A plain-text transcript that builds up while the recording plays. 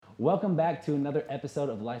Welcome back to another episode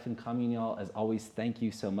of Life in Commune, y'all. As always, thank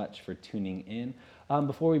you so much for tuning in.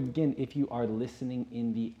 Before we begin, if you are listening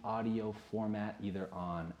in the audio format, either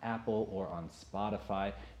on Apple or on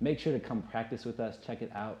Spotify, make sure to come practice with us. Check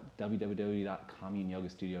it out,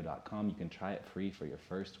 www.communeyogastudio.com. You can try it free for your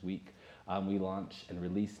first week. We launch and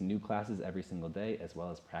release new classes every single day, as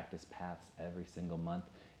well as practice paths every single month.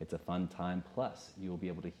 It's a fun time. Plus, you will be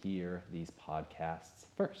able to hear these podcasts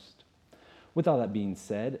first. With all that being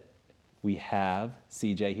said, we have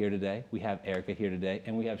CJ here today, we have Erica here today,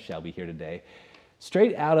 and we have Shelby here today.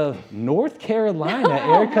 Straight out of North Carolina,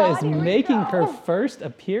 Erica is making her first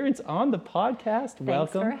appearance on the podcast.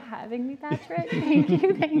 Welcome. Thanks for having me, Patrick.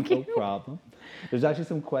 Thank you. No problem. There's actually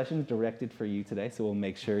some questions directed for you today, so we'll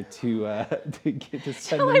make sure to get to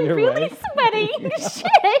send them your way. I'm really sweating.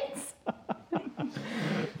 Shit.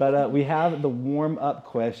 But we have the warm-up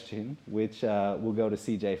question, which we'll go to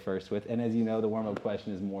CJ first with. And as you know, the warm-up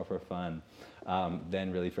question is more for fun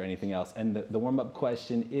than really for anything else. And the warm-up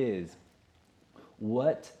question is,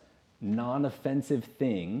 what non-offensive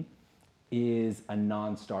thing is a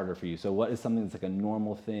non-starter for you? So what is something that's like a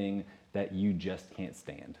normal thing that you just can't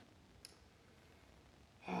stand?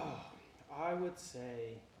 I would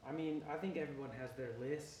say, I think everyone has their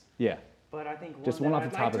lists. Yeah. But I think just one off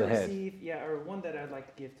the top of the head. Or one that I'd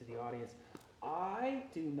like to give to the audience. I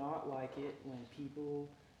do not like it when people,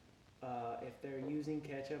 if they're using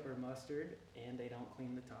ketchup or mustard and they don't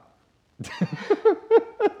clean the top.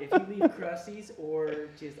 If you leave crusties or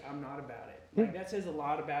just, I'm not about it. Like, that says a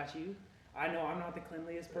lot about you. I know I'm not the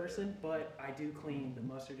cleanliest person, but I do clean the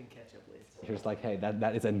mustard and ketchup lists. You're just like, hey,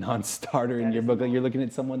 that is a non-starter in your book. Like, you're looking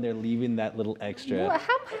at someone, they're leaving that little extra. Well, how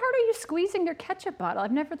hard are you squeezing your ketchup bottle?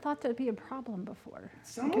 I've never thought that would be a problem before.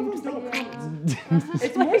 Some of them don't come.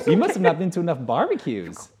 You must have not been to enough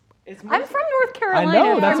barbecues. I'm from North Carolina. I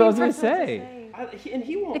know, that's what I was going to say. And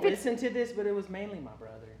he won't listen to this, but it was mainly my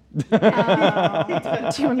brother. Do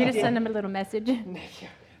you want me to send him a little message?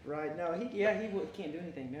 Right. No, he can't do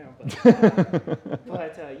anything now. But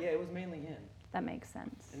it was mainly him. That makes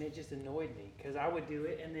sense. And it just annoyed me because I would do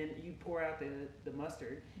it, and then you pour out the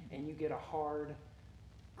mustard, and you get a hard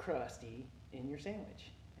crusty in your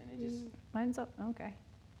sandwich, and it just. Mine's up. Okay.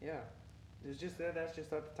 Yeah, it's just that's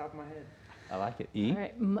just off the top of my head. I like it. E? All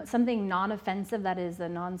right. Something non-offensive that is a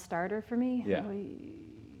non-starter for me. Yeah.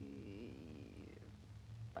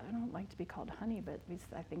 I don't like to be called honey, but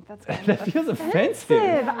I think that's kind that of feels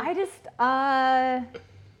offensive. I just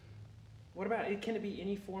What about it? Can it be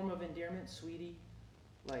any form of endearment, sweetie?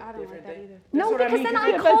 Like I don't different like that thing? either. No, because then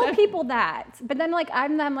I call people that. But then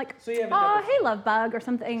I'm like, so you have hey, love bug or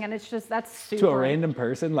something, and it's just that's super. To a random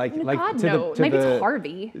person, like God, to no. the Maybe it's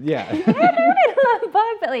Harvey. Yeah. I love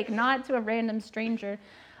bug, but like not to a random stranger.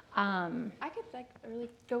 I could really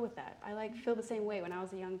go with that. I feel the same way. When I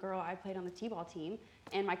was a young girl, I played on the t-ball team,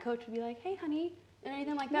 and my coach would be like, "Hey, honey," and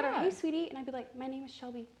anything like that, or "Hey, sweetie," and I'd be like, "My name is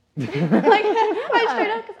Shelby." I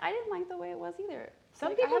straight up, because I didn't like the way it was either.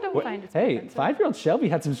 Some people don't find it. Hey, 5-year-old Shelby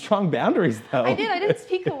had some strong boundaries, though. I didn't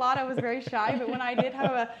speak a lot. I was very shy, but when I did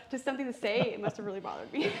have just something to say, it must have really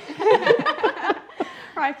bothered me.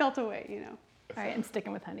 Or I felt away, All right, I'm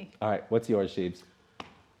sticking with honey. All right, what's yours, Sheebs?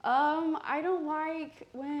 I don't like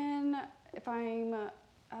if I'm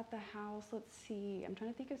at the house, let's see, I'm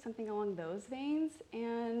trying to think of something along those veins,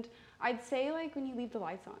 and I'd say when you leave the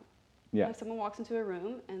lights on. Yeah. If someone walks into a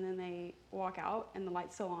room and then they walk out and the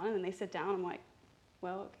light's still on and then they sit down, I'm like,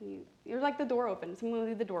 well, you're like the door open. Someone will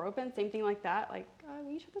leave the door open, same thing like that.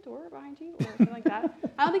 Will you shut the door behind you? Or something like that.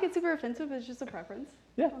 I don't think it's super offensive, it's just a preference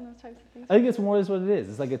on those types of things. I think it's more is what it is.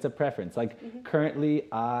 It's it's a preference. Currently,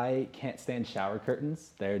 I can't stand shower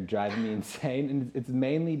curtains. They're driving me insane. And it's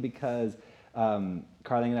mainly because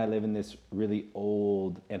Carly and I live in this really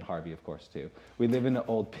old, and Harvey, of course, too. We live in an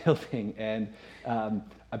old building, and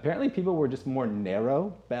apparently people were just more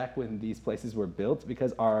narrow back when these places were built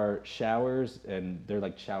because our showers, and they're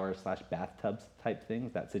like shower/bathtubs type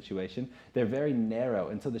things, that situation, they're very narrow.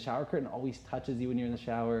 And so the shower curtain always touches you when you're in the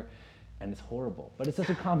shower, and it's horrible. But it's such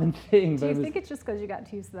a common thing. Do you think it's just because you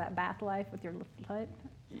got used to that bath life with your foot?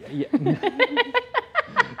 Yeah.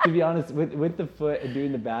 To be honest, with the foot and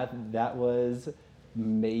doing the bath, that was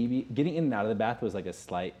maybe, getting in and out of the bath was a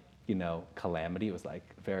slight, calamity. It was a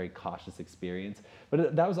very cautious experience.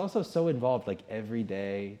 But that was also so involved, every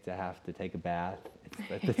day to have to take a bath.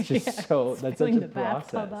 It's just that's such a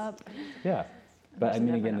process. Yeah. But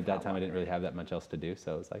again, at that time, I didn't really have that much else to do.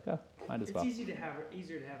 So it was might as well. It's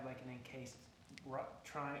easier to have an encased not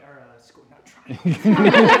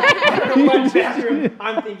what bathroom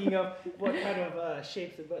I'm thinking of, what kind of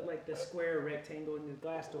shapes, but the square rectangle in the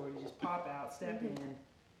glass door, you just pop out, step in,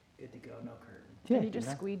 good to go, no curtain. And you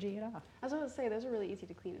just squeegee it off. I was going to say, those are really easy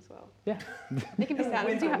to clean as well. Yeah. They can be sad.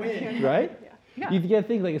 Win to win. Right? Yeah. Yeah. You get to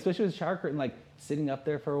think, like, especially with a shower curtain, like, sitting up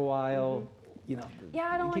there for a while, you know. Yeah,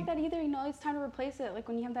 I don't you like can- that either. You know, it's time to replace it. Like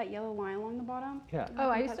when you have that yellow line along the bottom. Yeah. Oh,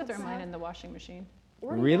 I used to That's throw mine sad. in the washing machine.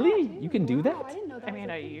 Where do Really? that, You too? can do Wow, that? I didn't know that. I mean, was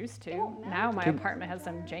a I thing. used It to. won't Now melt. my Can- apartment has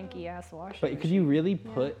some janky ass washing But could you really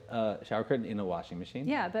put a shower curtain in a washing machine?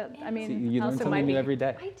 Yeah, but I mean, See, you learn also something might new be. every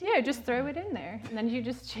day. I do. Yeah, just throw it in there, and then you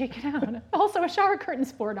just shake it out. Also, a shower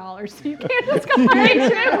curtain's $4, so you can't just go buy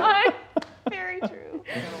a new one. Very true.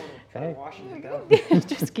 Hey. Washing it down.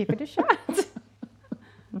 Just give it a shot.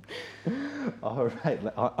 All right.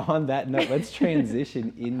 On that note, let's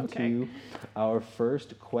transition into our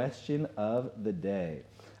first question of the day.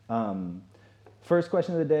 First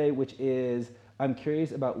question of the day, which is, I'm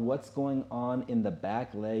curious about what's going on in the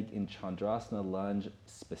back leg in Chandrasana lunge,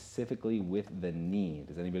 specifically with the knee.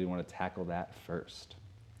 Does anybody want to tackle that first?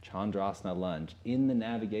 Chandrasana lunge. In the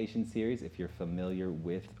navigation series, if you're familiar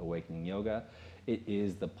with Awakening Yoga, it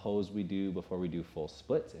is the pose we do before we do full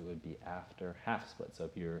splits. It would be after half split. So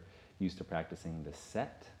if you're used to practicing the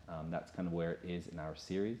set, that's kind of where it is in our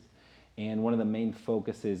series. And one of the main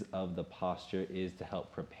focuses of the posture is to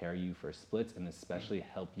help prepare you for splits and especially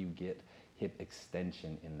help you get hip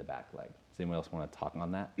extension in the back leg. Does anyone else want to talk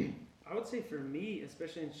on that? I would say for me,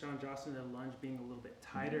 especially in Chandrasana lunge, being a little bit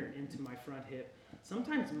tighter into my front hip,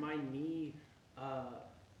 sometimes my knee,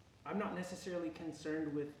 I'm not necessarily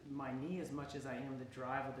concerned with my knee as much as I am the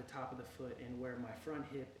drive of the top of the foot and where my front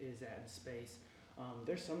hip is at in space.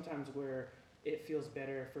 There's sometimes where it feels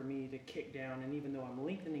better for me to kick down, and even though I'm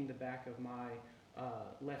lengthening the back of my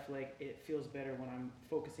left leg, it feels better when I'm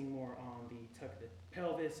focusing more on the tuck of the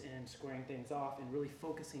pelvis and squaring things off and really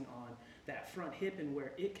focusing on that front hip and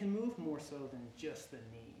where it can move more so than just the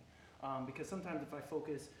knee. Because sometimes if I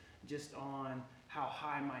focus just on how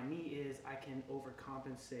high my knee is, I can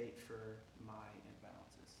overcompensate for my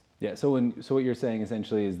imbalances. Yeah, so what you're saying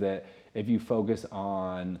essentially is that if you focus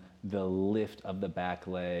on the lift of the back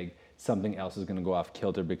leg, something else is going to go off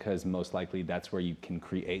kilter because most likely that's where you can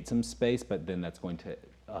create some space, but then that's going to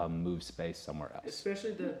move space somewhere else.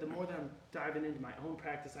 Especially the more that I'm diving into my own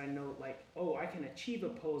practice, I know like, oh, I can achieve a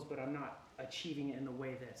pose, but I'm not achieving it in the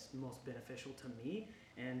way that's most beneficial to me,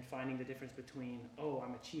 and finding the difference between, oh,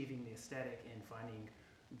 I'm achieving the aesthetic and finding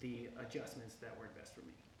the adjustments that work best for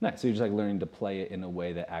me. Nice, so you're just like learning to play it in a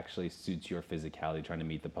way that actually suits your physicality, trying to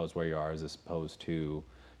meet the pose where you are as opposed to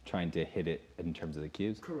trying to hit it in terms of the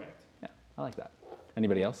cues. Correct. Yeah, I like that.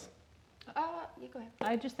 Anybody else? You go ahead.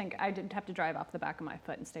 I just think I did have to drive off the back of my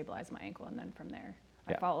foot and stabilize my ankle, and then from there,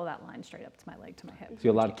 I Yeah. follow that line straight up to my leg to my hip. So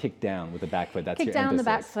you're allowed to kick down with the back foot, that's Kick your down the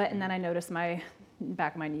back emphasis. foot, and then I notice my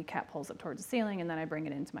back of my kneecap pulls up towards the ceiling, and then I bring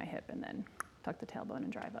it into my hip, and then tuck the tailbone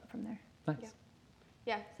and drive up from there. Nice. Yeah.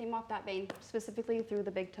 Yeah, same off that vein, specifically through the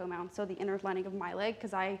big toe mound, so the inner lining of my leg,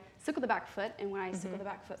 because I stick with the back foot, and when I stick with the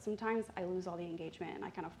back foot, sometimes I lose all the engagement, and I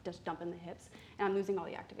kind of just dump in the hips, and I'm losing all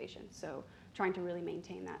the activation. So trying to really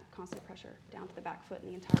maintain that constant pressure down to the back foot and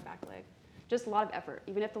the entire back leg. Just a lot of effort,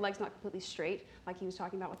 even if the leg's not completely straight, like he was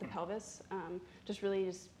talking about with the pelvis, just really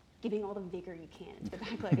just giving all the vigor you can into the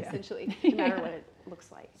back leg, essentially, no matter what it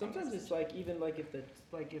looks like. Sometimes it's like even like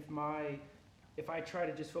if I try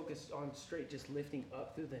to just focus on straight, just lifting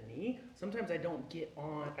up through the knee, sometimes I don't get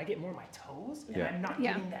on, I get more on my toes, and Yeah. I'm not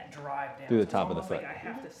Yeah. getting that drive down. Through the So it's top of the almost like foot. I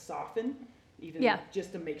have to soften, even Yeah.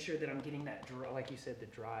 just to make sure that I'm getting that, like you said, the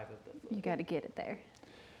drive of the foot. You got to get it there.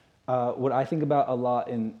 What I think about a lot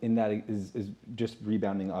in that is just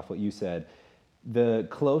rebounding off what you said. The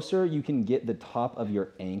closer you can get the top of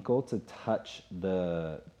your ankle to touch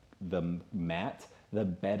the mat, the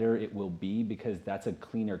better it will be, because that's a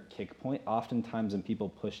cleaner kick point. Oftentimes when people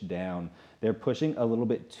push down, they're pushing a little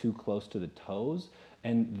bit too close to the toes,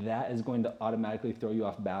 and that is going to automatically throw you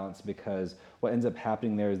off balance, because what ends up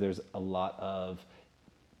happening there is there's a lot of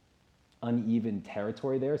uneven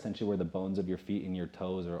territory there, essentially where the bones of your feet and your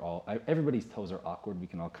toes are all, everybody's toes are awkward, we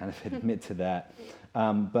can all kind of admit to that.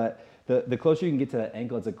 But the closer you can get to that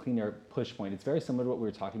ankle, it's a cleaner push point. It's very similar to what we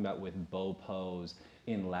were talking about with bow pose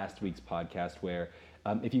in last week's podcast, where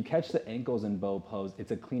if you catch the ankles in bow pose,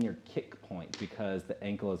 it's a cleaner kick point because the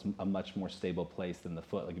ankle is a much more stable place than the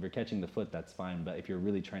foot. Like if you're catching the foot, that's fine, but if you're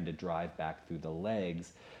really trying to drive back through the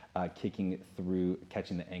legs, kicking it through,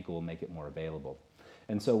 catching the ankle will make it more available.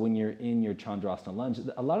 And so when you're in your Chandrasana lunge,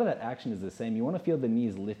 a lot of that action is the same. You want to feel the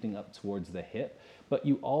knees lifting up towards the hip, but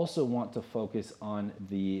you also want to focus on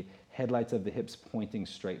the headlights of the hips pointing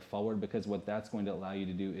straight forward, because what that's going to allow you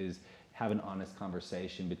to do is have an honest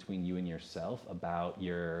conversation between you and yourself about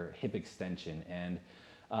your hip extension. And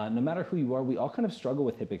no matter who you are, we all kind of struggle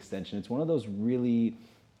with hip extension. It's one of those really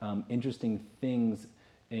interesting things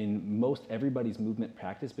in most everybody's movement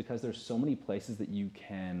practice, because there's so many places that you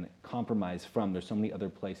can compromise from. There's so many other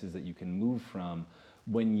places that you can move from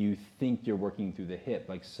when you think you're working through the hip.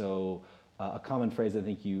 Like, so a common phrase I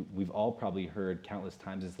think we've all probably heard countless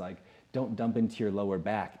times is like, don't dump into your lower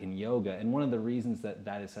back in yoga. And one of the reasons that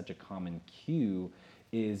that is such a common cue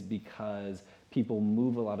is because people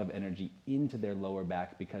move a lot of energy into their lower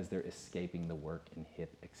back because they're escaping the work in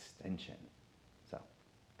hip extension. So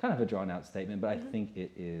kind of a drawn out statement, but I think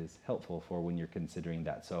it is helpful for when you're considering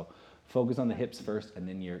that. So focus on the hips first, and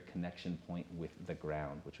then your connection point with the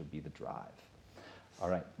ground, which would be the drive. All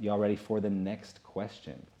right, y'all ready for the next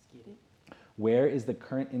question? Let's get it. Where is the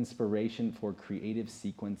current inspiration for creative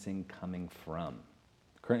sequencing coming from?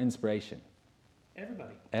 Current inspiration.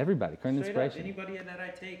 Everybody. Everybody, current Straight up, inspiration. anybody that I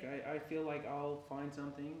take, I feel like I'll find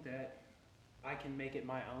something that I can make it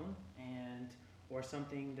my own, or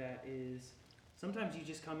something that is, sometimes you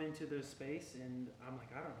just come into the space and I'm like,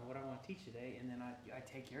 I don't know what I want to teach today, and then I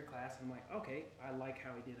take your class and I'm like, okay, I like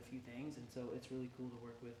how he did a few things, and so it's really cool to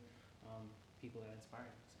work with people that inspire me.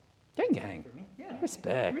 So Good gang. for me, yeah.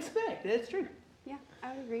 Respect. Respect, that's true. Yeah,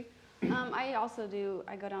 I would agree. I also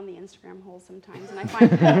I go down the Instagram hole sometimes, and I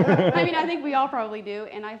find, I think we all probably do,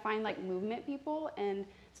 and I find like movement people, and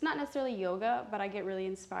it's not necessarily yoga, but I get really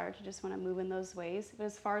inspired to just want to move in those ways. But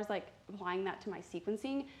as far as like applying that to my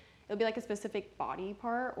sequencing, it'll be like a specific body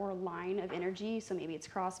part or line of energy, so maybe it's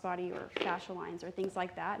crossbody or fascial lines or things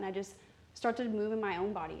like that, and I just start to move in my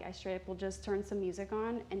own body. I straight up will just turn some music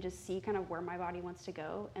on and just see kind of where my body wants to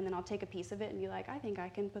go, and then I'll take a piece of it and be like, I think I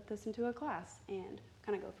can put this into a class, and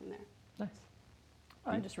kind of go from there. Nice.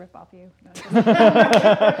 I just rip off you.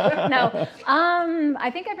 No, I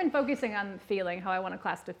think I've been focusing on feeling how I want a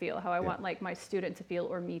class to feel, how I want like my student to feel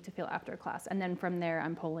or me to feel after a class. And then from there,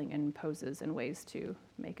 I'm pulling in poses and ways to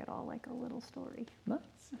make it all like a little story. Nice.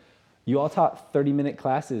 You all taught 30-minute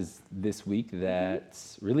classes this week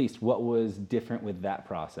that's released. What was different with that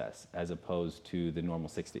process as opposed to the normal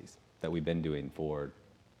 60s that we've been doing for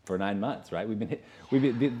 9 months, right?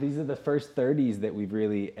 These are the first 30s that we've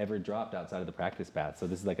really ever dropped outside of the practice path. So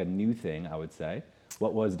this is like a new thing, I would say.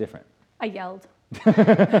 What was different? I yelled.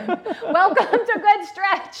 Welcome to Good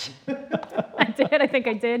Stretch. I think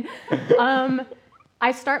I did.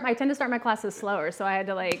 I tend to start my classes slower, so I had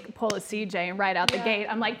to like pull a CJ and right out the gate.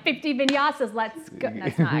 I'm like 50 vinyasas, let's go.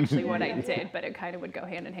 That's not actually what I did, but it kind of would go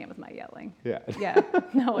hand in hand with my yelling. Yeah. Yeah.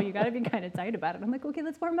 No, you got to be kind of tight about it. I'm like, okay,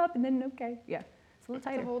 let's warm up, and then yeah. It's a little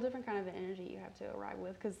tighter. It's a whole different kind of energy you have to arrive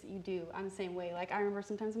with, because you do. I'm the same way. Like I remember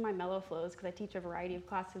sometimes in my mellow flows, because I teach a variety of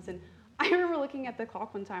classes, and I remember looking at the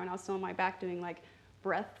clock one time and I was still on my back doing like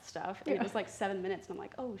breath stuff, and it was like 7 minutes, and I'm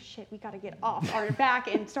like, oh shit, we got to get off our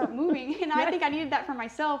back and start moving. And I think I needed that for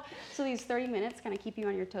myself. So these 30 minutes kind of keep you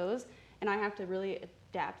on your toes, and I have to really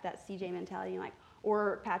adapt that CJ mentality, like,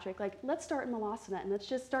 or Patrick, like, let's start in Malasana and let's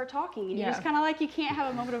just start talking. And you just kind of like, you can't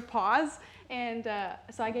have a moment of pause. And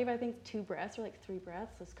so I gave, I think, 2 breaths or like 3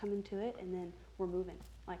 breaths. Let's come into it, and then we're moving.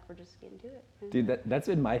 Like, we're just getting to it. Dude, that's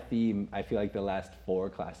been my theme. I feel like the last 4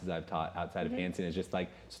 classes I've taught outside of handstand is just like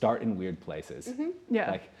start in weird places.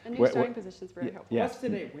 Yeah. Like, The new starting position is very helpful. Yeah. What's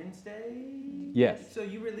today, Wednesday? Yes. So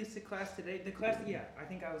you released the class today. The class, I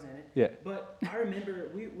think I was in it. Yeah. But I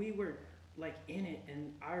remember we were like in it,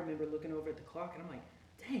 and I remember looking over at the clock, and I'm like,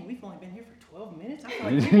 dang, we've only been here for 12 minutes. I feel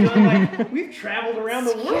like we've done like we've traveled around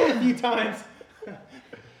the world a few times.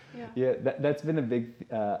 Yeah, that's been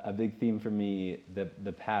a big theme for me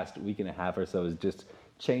the past week and a half or so, is just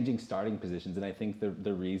changing starting positions. And I think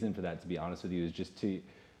the reason for that, to be honest with you, is just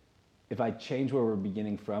if I change where we're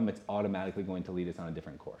beginning from, it's automatically going to lead us on a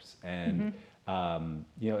different course. And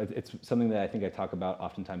it's something that I think I talk about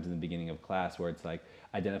oftentimes in the beginning of class, where it's like,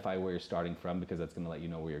 identify where you're starting from, because that's going to let you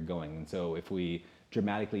know where you're going. And so if we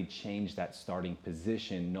dramatically change that starting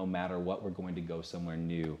position, no matter what, we're going to go somewhere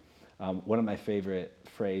new. One of my favorite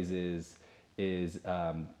phrases is,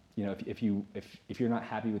 if you're not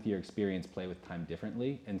happy with your experience, play with time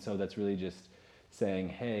differently. And so that's really just saying,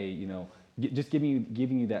 hey, just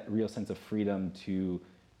giving you that real sense of freedom to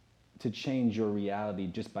change your reality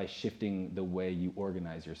just by shifting the way you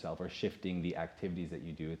organize yourself or shifting the activities that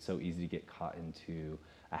you do. It's so easy to get caught into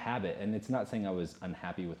a habit. And it's not saying I was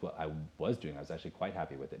unhappy with what I was doing. I was actually quite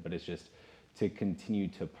happy with it, but it's just to continue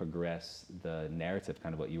to progress the narrative,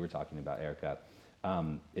 kind of what you were talking about, Erica.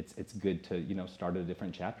 It's good to, start at a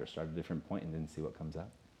different chapter, start at a different point, and then see what comes up.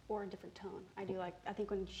 Or a different tone. I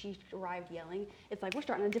think when she arrived yelling, it's like, we're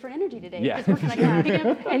starting a different energy today. Yeah. We're kind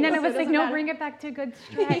of And then it was like, no, bring it back to Good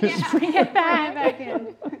Stretch. Bring it back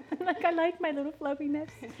in. Like, I like my little floppiness.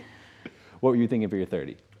 What were you thinking for your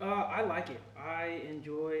 30? I like it. I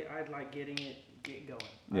like getting it get going.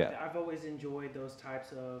 Yeah. I've always enjoyed those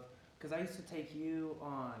types of, because I used to take you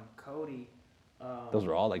on Cody. Those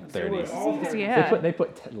were all like They were 30s. all 30s. Yeah. They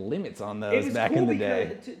put limits on It those was back cool in the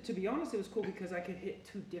because, day. to be honest, it was cool because I could hit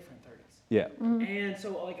 2 different 30s. Yeah. And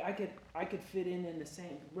so like I could fit in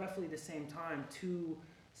roughly the same time 2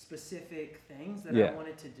 specific things that I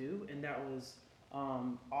wanted to do, and that was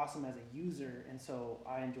awesome as a user. And so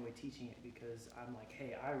I enjoy teaching it because I'm like,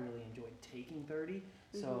 hey, I really enjoyed taking 30,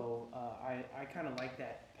 so I kind of like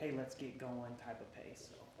that, hey, let's get going type of pace.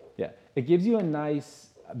 So. Yeah, it gives you a nice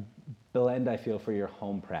blend, I feel, for your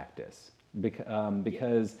home practice.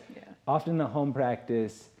 Because often in a home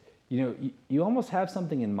practice, you almost have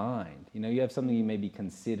something in mind. You have something you may be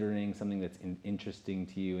considering, something that's interesting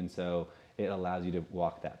to you, and so it allows you to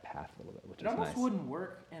walk that path a little bit, which is nice. It almost wouldn't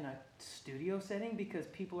work in a studio setting because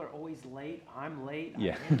people are always late. I'm late.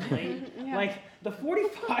 Yeah. I'm late. Like the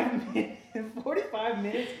 45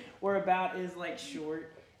 minutes were about as like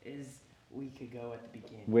short as we could go at the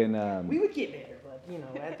beginning. When we would get better, but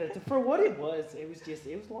for what it was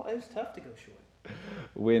tough to go short.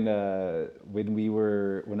 when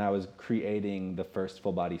I was creating the first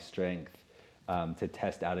full body strength to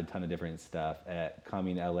test out a ton of different stuff at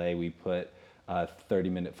Commune LA, we put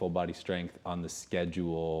 30-minute full body strength on the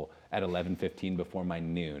schedule at 11:15 before my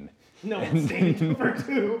noon. No one's staying for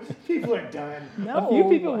 2. People are done. No. A few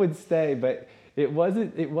people would stay, but it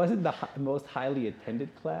wasn't the most highly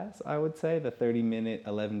attended class, I would say, the 30-minute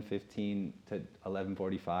 11:15 to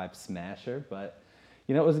 11:45 smasher, but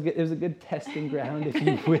it was a good testing ground, if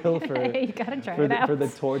you will, for You gotta try it out. for the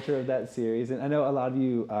torture of that series. And I know a lot of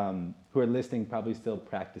you who are listening probably still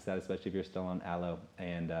practice that, especially if you're still on Allo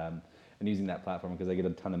and using that platform, because I get a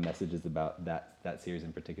ton of messages about that series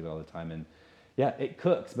in particular all the time. And yeah, it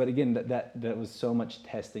cooks, but again, that was so much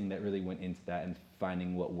testing that really went into that and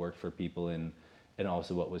finding what worked for people and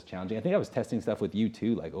also what was challenging. I think I was testing stuff with you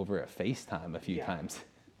too, like over a FaceTime a few times.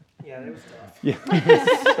 Yeah, it was tough. Yeah, it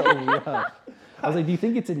was so rough. I was like, do you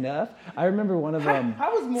think it's enough? I remember one of them. I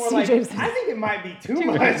was more CJ's like, I think it might be too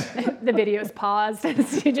much. The video's paused and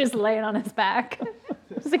CJ's laying on his back.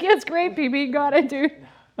 He's like, yeah, it's great, PB. Got it, dude.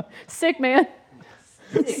 Sick man.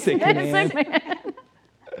 Sick man. Sick man.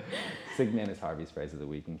 Sick man is Harvey's phrase of the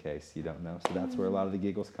week, in case you don't know. So that's where a lot of the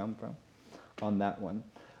giggles come from on that one.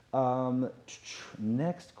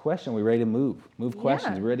 Next question. We're ready to move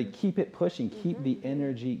questions. Yeah. We're ready to keep it pushing, keep the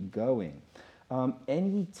energy going.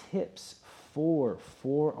 Any tips for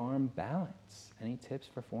forearm balance? Any tips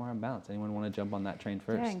for forearm balance? Anyone want to jump on that train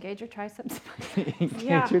first? Yeah, engage your triceps.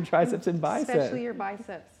 Engage your triceps and biceps. Especially your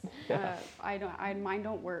biceps. Yeah. Mine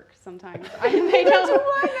don't work sometimes. They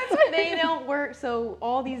don't work. So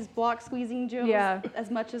all these block squeezing drills,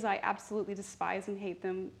 as much as I absolutely despise and hate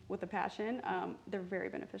them with a passion, they're very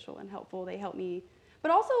beneficial and helpful. They help me. But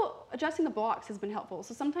also adjusting the blocks has been helpful.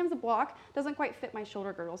 So sometimes the block doesn't quite fit my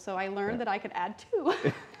shoulder girdle, so I learned that I could add 2. Or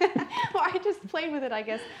I just played with it, I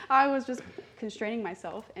guess. I was just constraining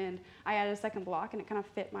myself, and I added a second block, and it kind of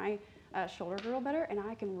fit my shoulder girdle better, and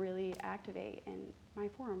I can really activate, and my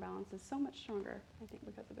forearm balance is so much stronger, I think,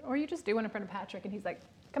 because of it. Or you just do one in front of Patrick, and he's like,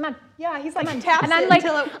 come on. Yeah, he's like, on. taps And I'm it like,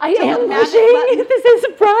 until it, I until am a magic pushing. button. This is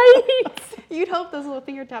right. You'd hope those little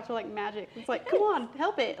finger taps are like magic. It's like, come on,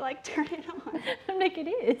 help it, like turn it on. I'm like, it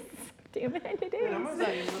is. Damn it, it And I'm is. going to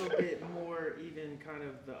say a little bit more even kind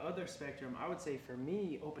of the other spectrum. I would say for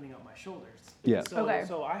me, opening up my shoulders. Yeah. So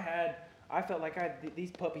I felt like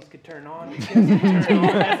these puppies could turn on.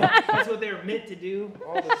 That's what they were meant to do,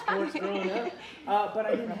 all the sports growing up. But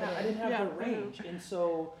I didn't have the range. And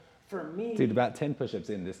so for me... Dude, about 10 push-ups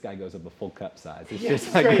in, this guy goes up a full cup size. It's Yeah,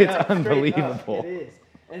 just like, straight it's up, unbelievable. It is.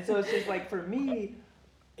 And so it's just like, for me,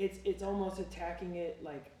 it's almost attacking it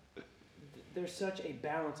like there's such a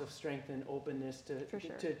balance of strength and openness to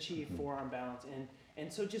achieve forearm balance.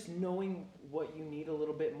 And so just knowing what you need a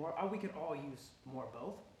little bit more, we could all use more of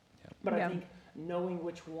both. But I think knowing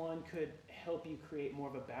which one could help you create more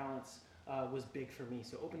of a balance was big for me.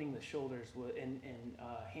 So opening the shoulders and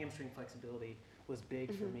hamstring flexibility was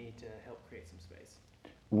big for me to help create some space.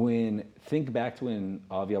 Think back to when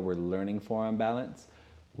all of y'all were learning forearm balance,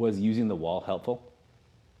 was using the wall helpful?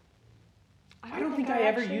 I don't think I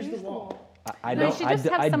ever used the wall. I No, don't. you should just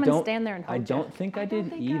have someone don't, stand there and I hold don't you. think I I don't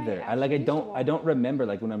did think I either. actually used the wall. I don't remember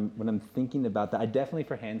like when I'm thinking about that. I definitely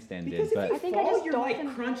for handstand Because did, if but you I think I fall, just you're dolphin-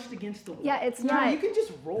 like crunched against the wall. Yeah, it's You know, not- You can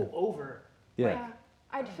just roll over. yeah.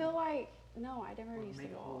 I'd feel like No, I never Or used make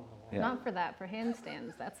the a hole wall. in the wall. Yeah. Not for that. For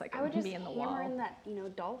handstands, that's like I would just be in the hammer wall. in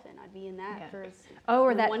that, dolphin. I'd be in that Yeah. for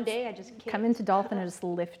Or that one day. I just kicked. come into dolphin and just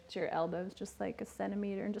lift your elbows just like a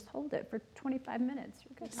centimeter and just hold it for 25 minutes.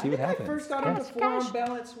 You're good. See what I happens. first got Cash, into forearm cash.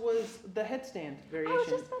 balance was the headstand variation.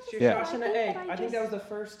 just about to say, I Shirshasana think A. that I I think that was just- the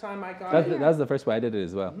first time I got That it. was the first way I did it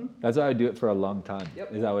as well. That's why I would do it for a long time.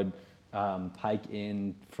 Yep. Is I would hike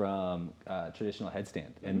in from traditional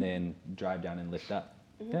headstand and then drive down and lift up.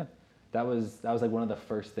 Yeah, that was like one of the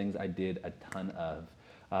first things I did a ton of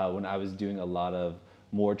when I was doing a lot of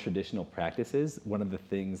more traditional practices. One of the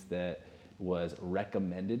things that was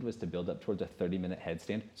recommended was to build up towards a 30-minute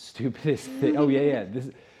headstand. Stupidest thing. Oh yeah.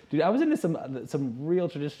 Dude, I was into some real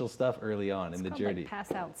traditional stuff early on in the It's journey. called like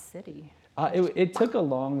Pass Out City. It took a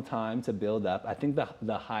long time to build up. I think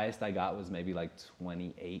the highest I got was maybe like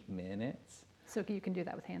 28 minutes. So you can do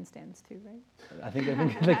that with handstands too, right? I think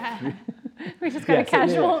like 3. We just got a Yeah, so, yeah,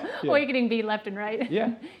 casual yeah. awakening beat left and right.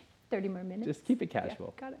 Yeah, 30 more minutes. just keep it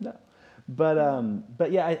casual. got it. No.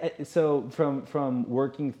 But yeah, so from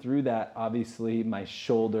working through that, obviously my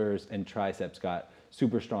shoulders and triceps got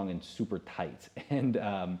super strong and super tight. And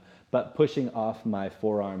but pushing off my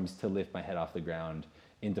forearms to lift my head off the ground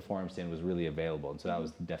into forearm stand was really available. And so that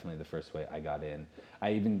was definitely the first way I got in.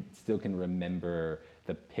 I even still can remember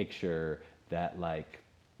the picture that like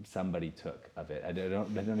somebody took of it. I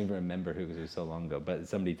don't even remember who, because it was so long ago, but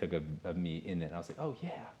somebody took of me in it. And I was like, oh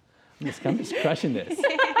yeah, I'm just crushing this.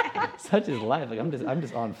 Such is life. Like I'm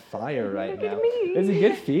just on fire right Look at now. me. It's a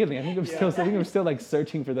good feeling. I think I'm still like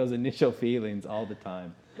searching for those initial feelings all the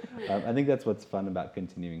time. I think that's what's fun about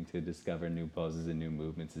continuing to discover new poses and new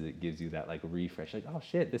movements, is it gives you that like refresh. Like, oh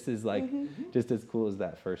shit, this is like just as cool as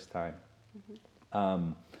that first time.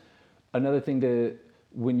 Another thing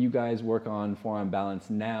when you guys work on forearm balance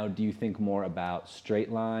now, do you think more about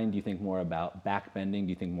straight line? Do you think more about back bending? Do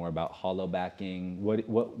you think more about hollow backing?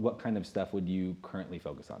 What kind of stuff would you currently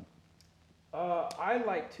focus on? I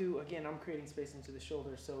like to, again, I'm creating space into the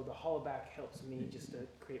shoulder, so the hollow back helps me just to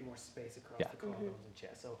create more space across Yeah. the collarbones and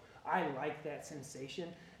chest. So I like that sensation.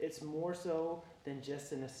 It's more so than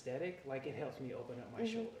just an aesthetic. Like, it helps me open up my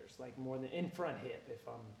shoulders, like more than in front hip, if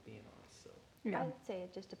I'm being honest. So Yeah. I'd say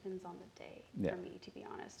it just depends on the day Yeah. for me, to be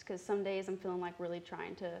honest. Because some days I'm feeling like really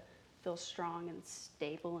trying to feel strong and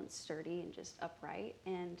stable and sturdy and just upright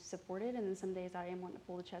and supported. And then some days I am wanting to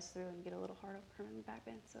pull the chest through and get a little hard up in the back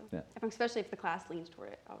bend. So Yeah. especially if the class leans toward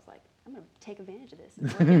it, I was like, I'm going to take advantage of this and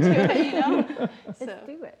work into it, Let's So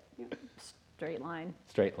do it. yeah. Straight line.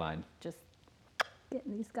 Straight line. Just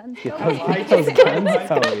getting these guns Get going. those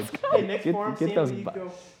guns going. hey, next Get- forearm get stand, those will you bu-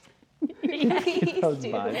 go? Get those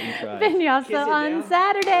Dude. buys and tries. Vinyasa Kiss it on down.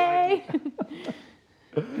 Saturday.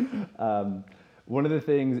 One of the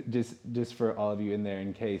things, just for all of you in there,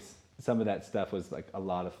 in case some of that stuff was like a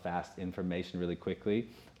lot of fast information really quickly,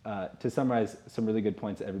 to summarize some really good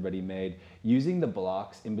points that everybody made, using the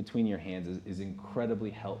blocks in between your hands is incredibly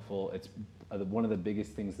helpful. It's one of the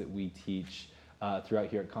biggest things that we teach throughout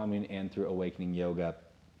here at Commune and through Awakening Yoga.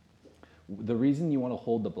 The reason you want to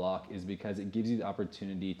hold the block is because it gives you the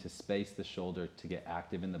opportunity to space the shoulder, to get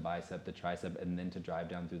active in the bicep, the tricep, and then to drive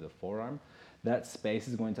down through the forearm. That space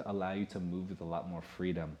is going to allow you to move with a lot more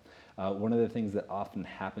freedom. One of the things that often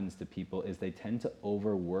happens to people is they tend to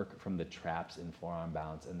overwork from the traps in forearm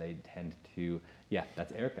balance, and they tend to, yeah,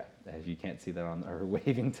 that's Erica, if you can't see that on her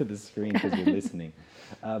waving to the screen because you're listening.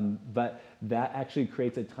 But that actually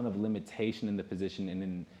creates a ton of limitation in the position,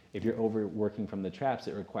 and if you're overworking from the traps,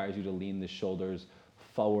 it requires you to lean the shoulders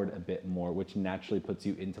forward a bit more, which naturally puts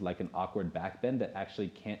you into like an awkward back bend that actually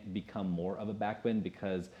can't become more of a back bend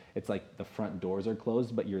because it's like the front doors are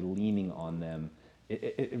closed, but you're leaning on them.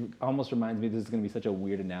 It almost reminds me, this is going to be such a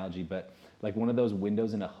weird analogy, but like one of those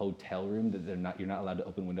windows in a hotel room that you're not allowed to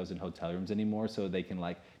open windows in hotel rooms anymore, so they can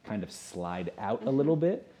like kind of slide out a little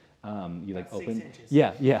bit. You like About 6 open, inches.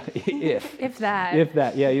 yeah, If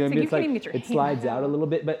that. yeah, you know what I mean? So you It's can't even like get your it hand slides out. out a little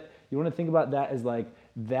bit, but you want to think about that as like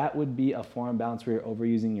that would be a forearm balance where you're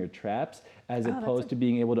overusing your traps, as that's opposed a- to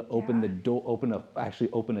being able to open yeah. the door, actually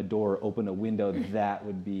open a door, or open a window. That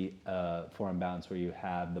would be a forearm balance where you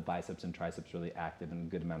have the biceps and triceps really active and a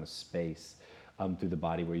good amount of space through the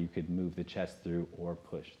body where you could move the chest through or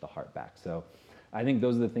push the heart back. So I think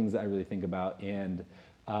those are the things that I really think about. And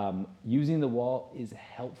using the wall is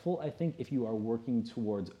helpful, I think, if you are working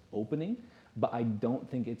towards opening, but I don't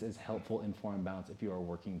think it's as helpful in forearm balance if you are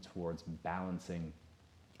working towards balancing.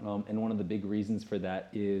 And one of the big reasons for that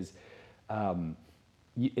is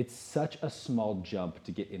it's such a small jump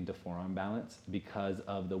to get into forearm balance because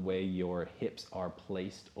of the way your hips are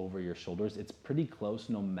placed over your shoulders. It's pretty close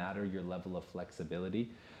no matter your level of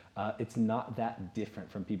flexibility. It's not that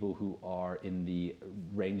different from people who are in the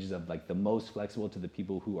ranges of like the most flexible to the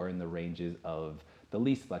people who are in the ranges of the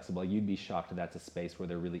least flexible. You'd be shocked that that's a space where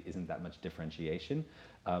there really isn't that much differentiation,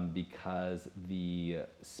 because the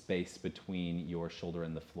space between your shoulder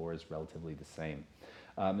and the floor is relatively the same.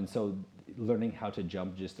 And so learning how to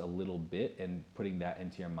jump just a little bit and putting that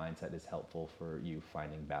into your mindset is helpful for you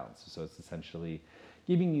finding balance. So it's essentially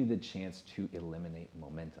giving you the chance to eliminate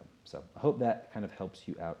momentum. So I hope that kind of helps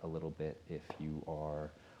you out a little bit if you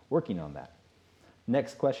are working on that.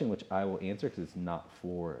 Next question, which I will answer because it's not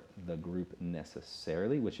for the group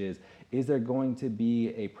necessarily, which is there going to be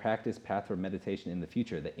a practice path for meditation in the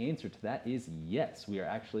future? The answer to that is yes. We are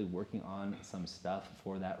actually working on some stuff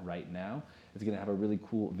for that right now. It's going to have a really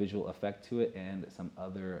cool visual effect to it and some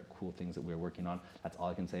other cool things that we're working on. That's all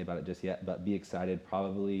I can say about it just yet, but be excited.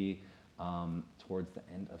 Probably towards the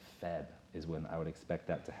end of Feb is when I would expect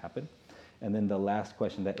that to happen. And then the last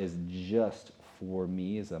question that is just for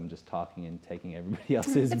me, as I'm just talking and taking everybody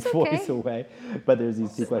else's voice away, but there's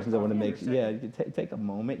these two questions I want to make. Yeah, take a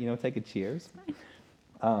moment, take a cheers.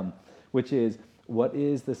 Which is, what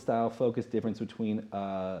is the style focus difference between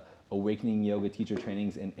Awakening Yoga teacher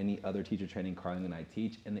trainings and any other teacher training Carly and I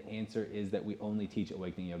teach? And the answer is that we only teach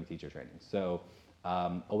Awakening Yoga teacher trainings. So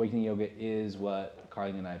Awakening Yoga is what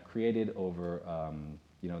Carly and I have created over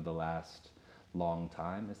the last long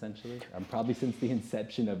time, essentially. Probably since the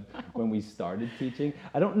inception of when we started teaching.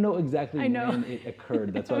 I don't know exactly when it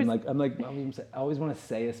occurred. That's why I always want to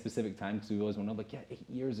say a specific time because we always want to know, 8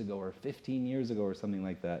 years ago or 15 years ago or something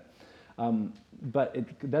like that. But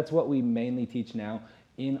that's what we mainly teach now.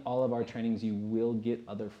 In all of our trainings, you will get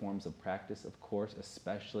other forms of practice, of course,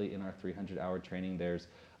 especially in our 300-hour training. There's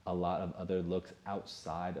a lot of other looks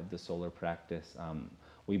outside of the solar practice.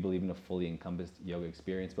 We believe in a fully encompassed yoga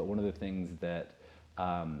experience, but one of the things that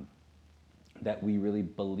that we really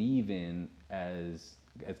believe in, as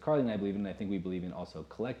Carly and I believe in, and I think we believe in also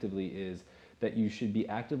collectively, is that you should be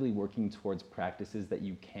actively working towards practices that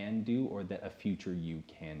you can do or that a future you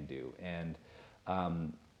can do. And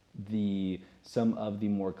some of the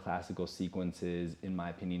more classical sequences, in my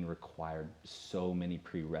opinion, require so many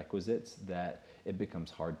prerequisites that it becomes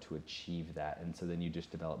hard to achieve that, and so then you just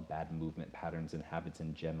develop bad movement patterns and habits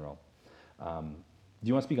in general. Do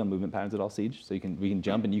you want to speak on movement patterns at all, Siege? So we can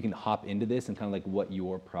jump and you can hop into this and kind of like what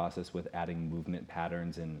your process with adding movement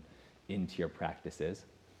patterns into your practice is.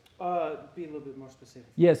 Be a little bit more specific.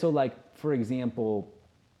 Yeah, so like, for example,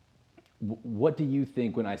 what do you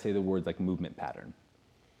think when I say the words like movement pattern?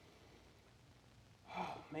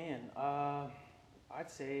 Oh, man. I'd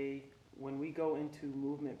say when we go into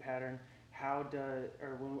movement pattern,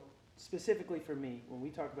 specifically for me, when we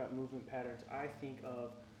talk about movement patterns, I think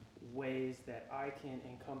of ways that I can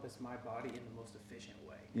encompass my body in the most efficient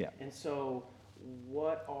way. Yeah. And so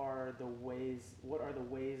what are the ways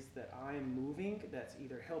that I'm moving that's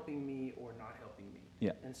either helping me or not helping me?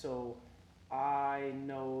 Yeah. And so I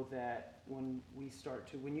know that when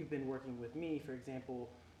you've been working with me, for example,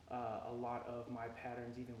 a lot of my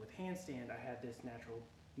patterns, even with handstand, I had this natural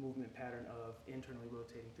movement pattern of internally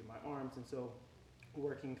rotating through my arms, and so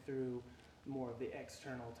working through more of the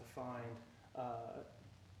external to find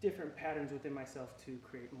different patterns within myself to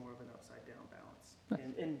create more of an upside down balance. Nice.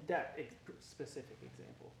 And that specific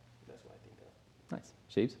example, that's what I think of. Nice.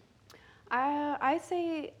 Shaves? I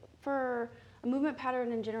say for a movement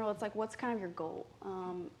pattern in general, it's like, what's kind of your goal?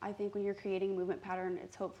 I think when you're creating a movement pattern,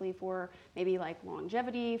 it's hopefully for maybe like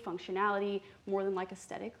longevity, functionality, more than like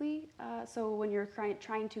aesthetically. So when you're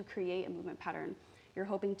trying to create a movement pattern, you're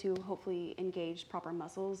hoping to hopefully engage proper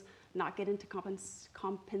muscles, not get into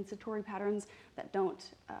compensatory patterns that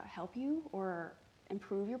don't help you or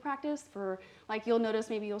improve your practice. For like, you'll notice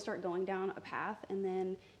maybe you'll start going down a path and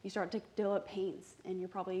then you start to develop pains and you're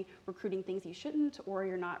probably recruiting things you shouldn't, or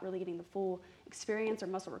you're not really getting the full experience or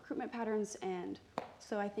muscle recruitment patterns. And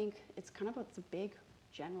so I think it's a big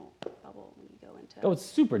general bubble when you go into. Oh, it's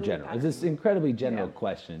super general. Patterns. It's this incredibly general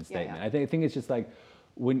question and statement. Yeah. I think it's just like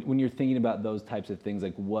when you're thinking about those types of things,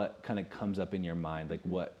 like what kind of comes up in your mind, like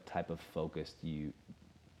what type of focus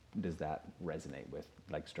does that resonate with,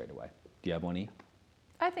 like straight away? Do you have one, E?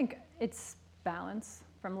 I think it's balance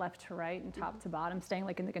from left to right and top to bottom, staying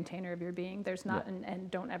like in the container of your being. There's not an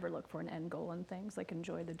end. Don't ever look for an end goal in things. Like,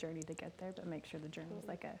 enjoy the journey to get there, but make sure the journey is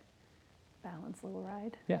like a balanced little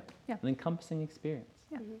ride. Yeah. Yeah. An encompassing experience.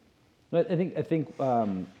 Yeah. But I think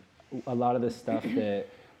a lot of the stuff that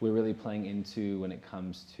we're really playing into when it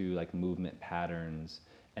comes to like movement patterns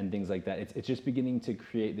and things like that, it's just beginning to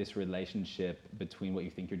create this relationship between what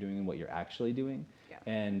you think you're doing and what you're actually doing.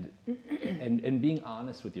 And being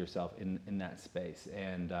honest with yourself in that space.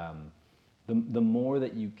 And the more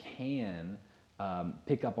that you can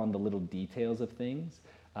pick up on the little details of things,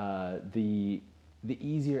 the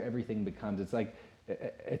easier everything becomes. It's like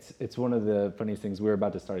it's one of the funniest things. We're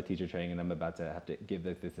about to start a teacher training, and I'm about to have to give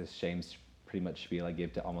this shame pretty much spiel I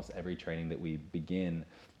give to almost every training that we begin.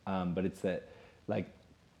 But it's that, like,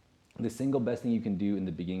 the single best thing you can do in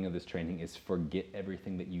the beginning of this training is forget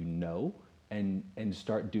everything that you know and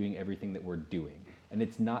start doing everything that we're doing. And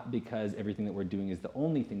it's not because everything that we're doing is the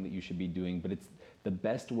only thing that you should be doing, but it's the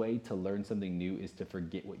best way to learn something new is to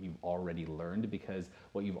forget what you've already learned, because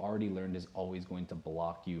what you've already learned is always going to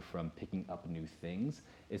block you from picking up new things,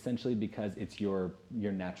 essentially because it's your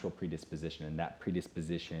natural predisposition. And that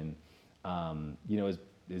predisposition,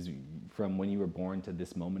 is from when you were born to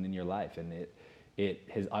this moment in your life. And it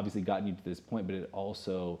has obviously gotten you to this point, but it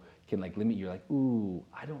also can like limit you. You're like, ooh,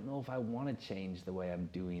 I don't know if I want to change the way I'm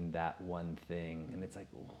doing that one thing. And it's like,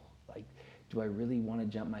 ooh, like, do I really want to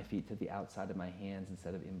jump my feet to the outside of my hands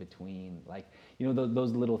instead of in between? Like,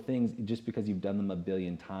 those little things, just because you've done them a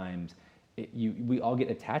billion times, we all get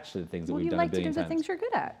attached to the things that we've done a billion times. You like to do the things you're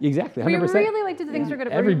good at. Exactly, 100%. We really like to do the things we're good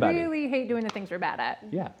at. Everybody. We really hate doing the things we're bad at.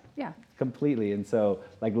 Yeah. Yeah. Completely. And so,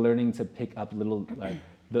 like, learning to pick up little, like,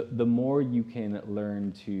 the more you can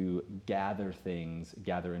learn to gather things,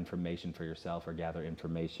 gather information for yourself, or gather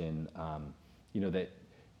information, that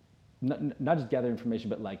not just gather information,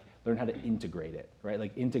 but like learn how to integrate it, right?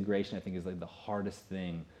 Like, integration, I think, is like the hardest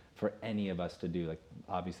thing for any of us to do, like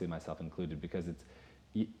obviously myself included, because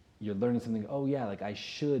you're learning something. Oh yeah, like I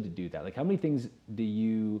should do that. Like, how many things do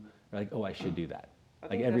you are like, oh, I should do that?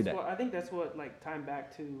 Like every day. I think that's what, like, tying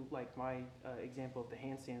back to like my example of the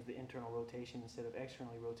handstands, the internal rotation instead of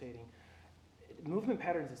externally rotating. Movement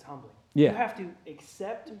patterns is humbling. Yeah. You have to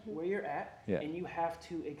accept where you're at, Yeah. and you have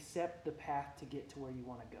to accept the path to get to where you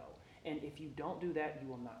want to go. And if you don't do that, you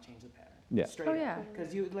will not change the pattern. Yeah. Straight Oh, up. yeah.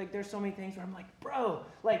 Because like, there's so many things where I'm like, bro,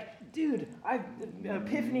 like, dude,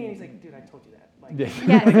 epiphany, and he's like, dude, I told you that. Like, Yes.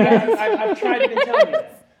 I've tried to tell you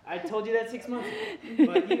that. I told you that 6 months ago.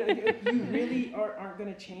 But you really aren't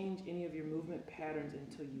going to change any of your movement patterns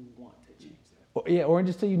until you want to change them. Or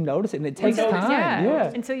just until you notice it, and it takes Until- time.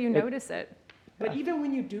 Yeah. Until you notice it. But even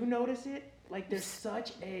when you do notice it, like, there's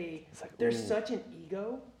such an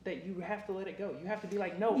ego that you have to let it go. You have to be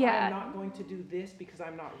like, no, Yeah. I'm not going to do this because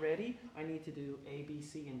I'm not ready. I need to do A, B,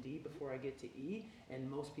 C, and D before I get to E. And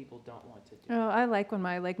most people don't want to do Oh, that. I like when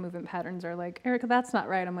my like movement patterns are like, Erica, that's not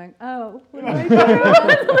right. I'm like, oh, what do I do?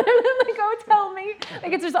 Like, oh, tell me.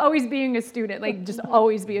 Like, it's just always being a student. Like, just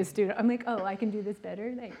always be a student. I'm like, oh, I can do this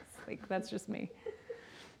better. Thanks. Like, that's just me.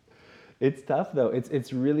 It's tough though.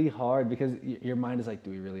 It's really hard because your mind is like, do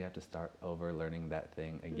we really have to start over learning that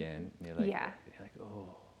thing again? And you're like, Yeah. You're like,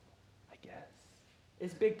 oh, I guess.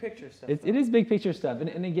 It's big picture stuff. It is big picture stuff,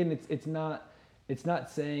 and again, it's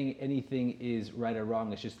not saying anything is right or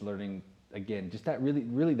wrong. It's just learning, again, just that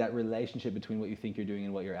really that relationship between what you think you're doing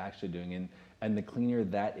and what you're actually doing, and the cleaner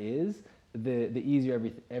that is, the easier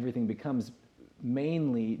everything becomes.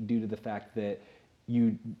 Mainly due to the fact that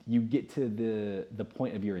you get to the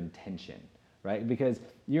point of your intention, right? Because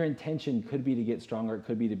your intention could be to get stronger, it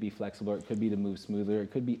could be to be flexible, it could be to move smoother, it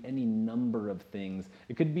could be any number of things.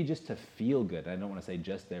 It could be just to feel good. I don't want to say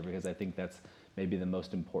just there, because I think that's maybe the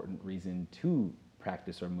most important reason to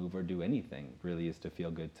practice or move or do anything, really, is to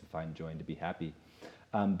feel good, to find joy, and to be happy.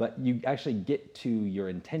 But you actually get to your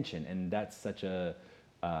intention, and that's such a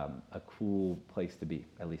cool place to be,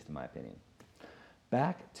 at least in my opinion.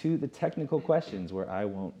 Back to the technical questions, where I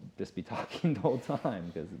won't just be talking the whole time,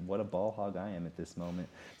 because what a ball hog I am at this moment.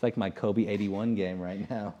 It's like my Kobe 81 game right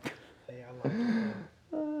now. Hey, I like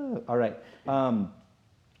it. All right.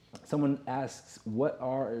 Someone asks, what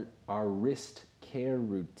are our wrist care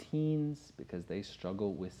routines? Because they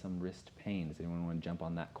struggle with some wrist pain. Does anyone want to jump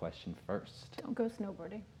on that question first? Don't go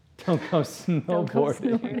snowboarding. Don't go snowboarding. Don't go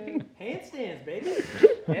snowboarding. Handstands, baby.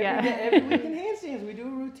 Yeah. Every week in handstands, we do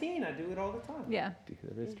a routine. I do it all the time. Yeah. Do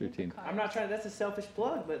the wrist routine. I'm not trying. That's a selfish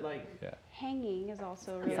plug, but like, Yeah. Hanging is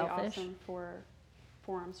also really Selfish. awesome for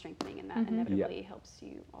forearm strengthening, and that inevitably helps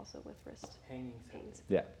you also with wrist hanging. pains.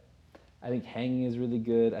 Yeah. I think hanging is really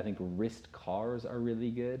good. I think wrist cars are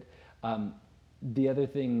really good. The other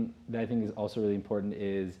thing that I think is also really important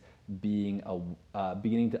is beginning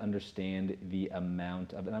to understand the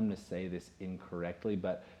amount of, and I'm going to say this incorrectly,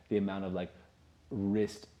 but the amount of like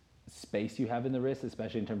wrist space you have in the wrist,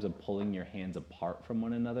 especially in terms of pulling your hands apart from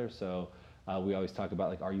one another. So we always talk about,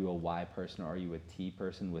 like, are you a Y person or are you a T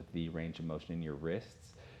person with the range of motion in your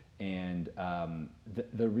wrists? And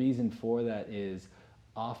the reason for that is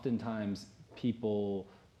oftentimes people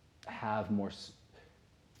have more,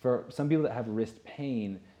 for some people that have wrist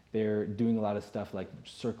pain, they're doing a lot of stuff like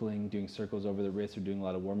circling, doing circles over the wrist, or doing a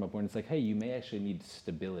lot of warm-up when it's like, hey, you may actually need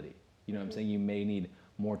stability. You know what I'm saying? You may need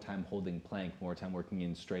more time holding plank, more time working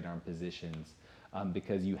in straight arm positions,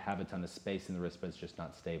 because you have a ton of space in the wrist, but it's just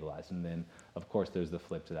not stabilized. And then, of course, there's the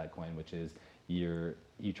flip to that coin, which is you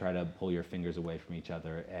try to pull your fingers away from each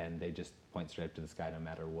other, and they just point straight up to the sky no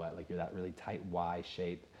matter what. Like you're that really tight Y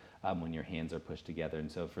shape when your hands are pushed together.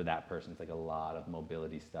 And so for that person, it's like a lot of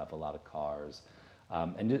mobility stuff, a lot of cars.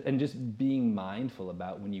 And just being mindful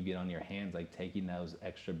about when you get on your hands, like taking those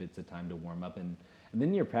extra bits of time to warm up, and then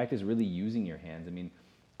in your practice really using your hands. I mean,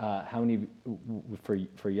 how many,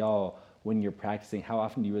 for y'all, when you're practicing, how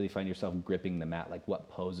often do you really find yourself gripping the mat? Like what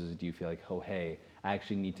poses do you feel like, oh hey, I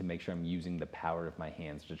actually need to make sure I'm using the power of my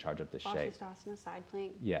hands to charge up the shape? Asana, side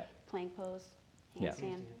plank, Yeah. plank pose, Yeah.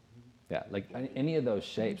 handstand. Yeah, like any of those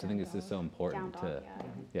shapes, I think it's just so Down important dog, to, yeah.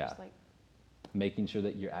 yeah. Just like, making sure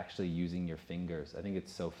that you're actually using your fingers. I think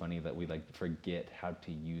it's so funny that we like forget how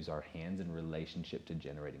to use our hands in relationship to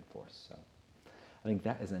generating force. So I think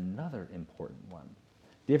that is another important one.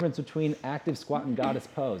 Difference between active squat and goddess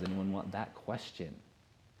pose. Anyone want that question?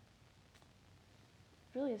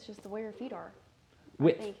 really, it's just the way your feet are.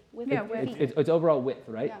 Width. I think. With Yeah, your width. feet. It's overall width,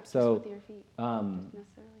 right? Yeah, just So with your feet. Necessarily.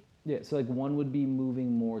 yeah, so like one would be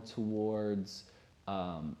moving more towards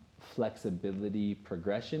flexibility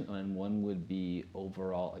progression, and one would be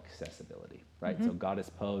overall accessibility, right? So goddess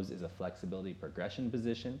pose is a flexibility progression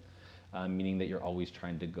position, meaning that you're always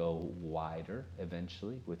trying to go wider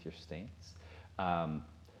eventually with your stance.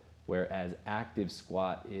 Whereas active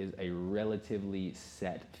squat is a relatively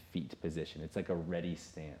set feet position. It's like a ready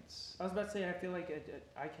stance. I was about to say, I feel like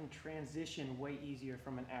I can transition way easier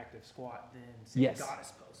from an active squat than say Yes.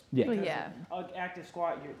 goddess pose. Yeah. Well, Because yeah. Active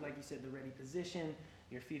squat, you're like you said, the ready position.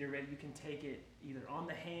 Your feet are ready. You can take it either on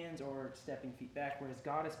the hands or stepping feet back. Whereas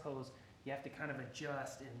goddess pose, you have to kind of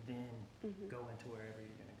adjust and then go into wherever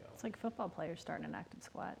you're gonna go. It's like football players starting an active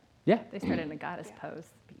squat. Yeah. They start in a goddess pose.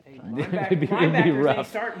 Hey, Fun. It'd be linebackers ain't rough.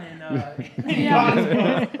 starting in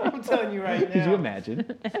goddess pose. I'm telling you right now. Could you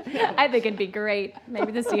imagine? I think it'd be great.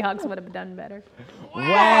 Maybe the Seahawks would have done better.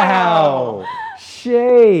 Wow!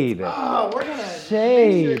 Shade! Oh, we're gonna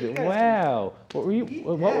Shade! make sure you guys Wow! What were you? Eat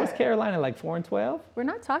What was that. Carolina like? 4-12? We're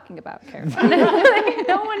not talking about Carolina.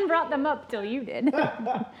 No one brought them up till you did.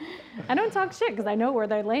 I don't talk shit because I know where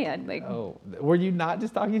they land. Like, Oh, were you not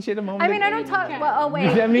just talking shit a moment I mean, ago? I don't talk. Well, oh wait.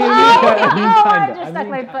 I mean, I kinda. just stuck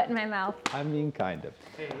my foot in my mouth. I mean, kind of.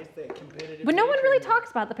 Hey, it's that competitive. But no one nature really in talks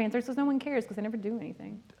about the Panthers because no one cares because they never do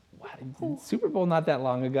anything. What? Super Bowl not that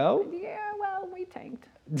long ago. Yeah, well, we tanked.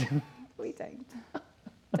 We tanked.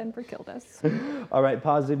 Denver killed us. All right.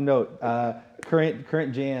 Positive note.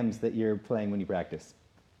 Current jams that you're playing when you practice.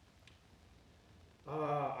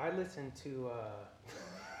 I listen to.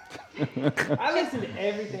 I listen to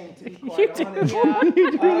everything, to be quite You do.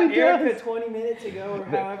 honest. Erica, 20 minutes ago or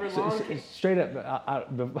however long. Straight up,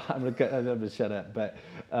 I'm gonna shut up. But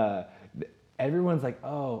everyone's like,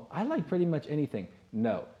 "Oh, I like pretty much anything."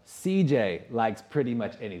 No, CJ likes pretty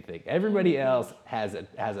much anything. Everybody else has a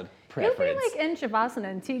You'll be preference. like in Shavasana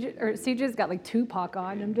and CJ's got like Tupac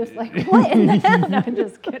on. I'm just like, what in the hell? No, I'm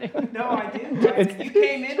just kidding. No, I do. You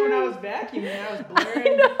came in when I was vacuuming. I was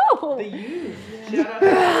blaring know. the U's. Shout out to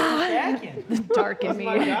vacuum. Dark in That's me.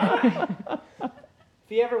 my guy. If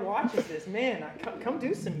he ever watches this, man, come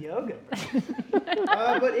do some yoga.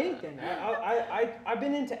 Bro. But anything. I've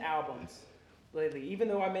been into albums lately. Even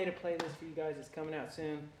though I made a playlist for you guys that's coming out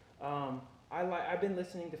soon, I've been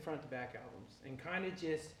listening to front to back albums and kind of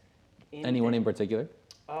just. Anyone in particular?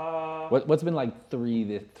 What's been like three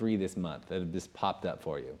this month that have just popped up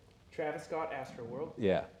for you? Travis Scott, Astro World.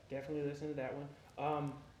 Yeah. Definitely listen to that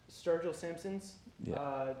one. Sturgill Simpson's.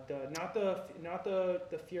 Yeah. Not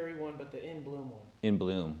the Fury one, but the In Bloom one. In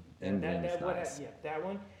Bloom. In Bloom is What nice. yeah, that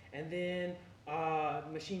one. And then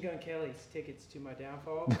Machine Gun Kelly's Tickets to My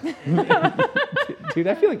Downfall. And then, Dude,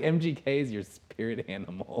 I feel like MGK is your spirit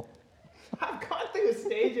animal. I've gone through a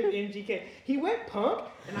stage of MGK. He went punk,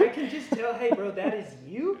 and I can just tell, hey, bro, that is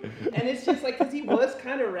you. And it's just like, because he was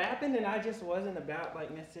kind of rapping, and I just wasn't about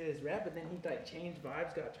like necessarily his rap. But then he like changed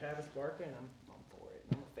vibes, got Travis Barker, and I'm for it.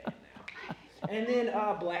 I'm a fan now. And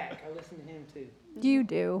then Black, I listen to him too. You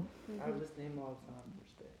do. I listen to him all the time.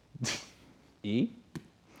 Respect. E?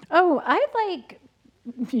 Oh, I like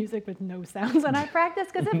music with no sounds when I practice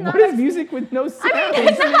because if not, What is music with no sound?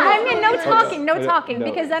 I mean, no talking, no No, talking, no.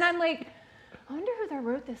 because then I'm like, I wonder who they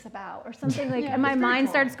wrote this about, or something like, Yeah, and my it's very mind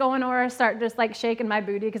calm. starts going, or I start just like shaking my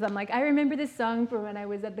booty because I'm like, I remember this song from when I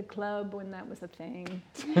was at the club when that was a thing.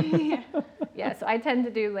 Yeah, so I tend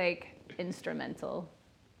to do like instrumental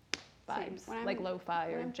Same. vibes, When I'm- like lo-fi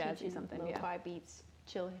when or I'm jazzy teaching something. lo-fi Yeah. beats,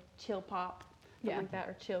 chill pop, something Yeah. like that,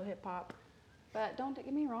 or chill hip hop. But don't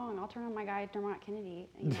get me wrong, I'll turn on my guy Dermot Kennedy,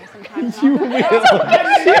 sometimes. You will.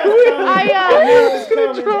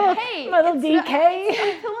 Hey, My little it's- DK.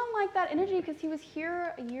 I feel him like that energy because he was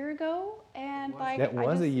here a year ago, and like That I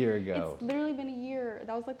was a just- year ago. It's literally been a year.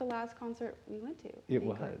 That was like the last concert we went to. I It think, or,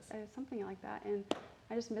 was. something like that, and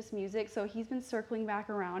I just miss music. So he's been circling back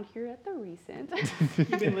around here at the recent. You've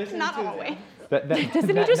been listening Not to always.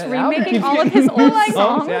 Isn't he just album remaking keeps all of getting his more old songs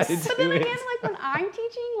songs? added But to then it. again, like when I'm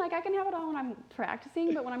teaching, like I can have it on when I'm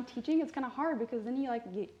practicing, but when I'm teaching, it's kind of hard because then you like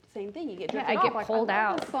get same thing. You get Yeah, drifted I get off, like, pulled I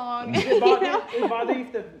love out. this song. Does it bother, it bother you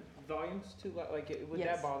if the volume's too loud? Like, would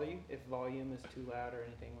Yes. that bother you if volume is too loud or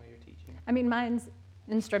anything while you're teaching? I mean, mine's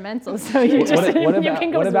instrumental, so you What, just what you about,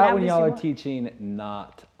 can go what as about loud when as y'all you are want. teaching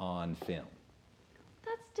not on film?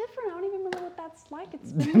 That's different. I don't even remember what that's like.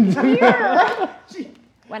 It's been a year.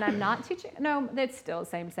 When I'm not teaching, no, it's still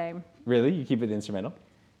same. Really? You keep it instrumental?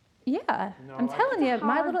 Yeah, No, I'm like- telling you, It's a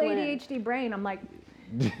my hard little blend. ADHD brain, I'm like,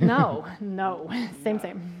 no,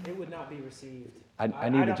 same. It would not be received. I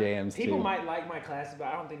need the don't- jams People too. might like my classes, but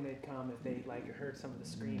I don't think they'd come if they like heard some of the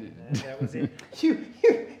screaming. That was it.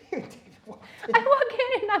 I walk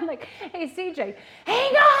in and I'm like, hey, CJ,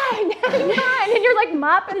 hang on. And you're like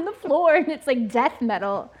mopping the floor and it's like death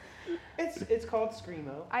metal. It's called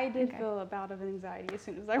screamo. I did feel a bout of anxiety as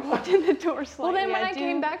soon as I walked in the door. Well, Slightly. then when I do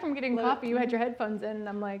came back from getting let- coffee, you had your headphones in and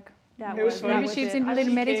I'm like, That It was was funny. maybe that she's was in it. a I little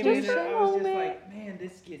came in meditation and I was just moment. like, man,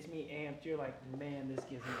 this gets me amped. You're like, man, this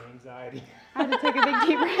gives me anxiety. I had to take a big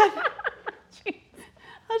deep breath.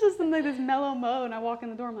 I was just in like this mellow mode, and I walk in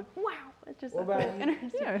the door. I'm like, wow, it's just What that about whole you?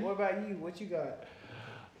 energy. Yeah. What about you? What you got?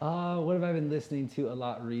 What have I been listening to a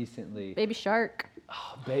lot recently? Baby Shark.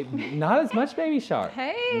 Oh, baby, not as much Baby Shark.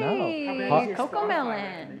 Hey, How bad Hot- is your Coco Spotify Melon.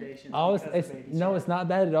 recommendations Oh, because of Baby no, Shark? it's not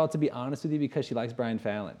bad at all, to be honest with you, because she likes Brian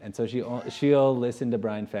Fallon, and so she'll listen to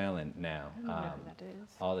Brian Fallon now, I don't know who that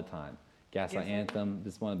is. all the time. Gaslight Gaslight? Anthem.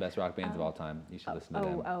 This is one of the best rock bands of all time. You should listen to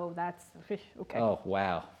them. That's okay. Oh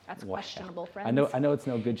wow, That's Wow. questionable, friends. I know it's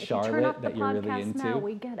no good If you turn Charlotte off the that you're really podcast into. now,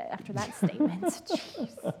 we get it after that statement.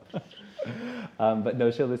 Jeez. But no,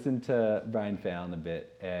 she'll listen to Brian Fallon a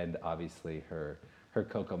bit, and obviously her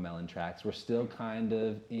Coco Melon tracks. We're still kind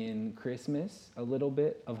of in Christmas, a little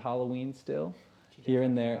bit of Halloween still, She here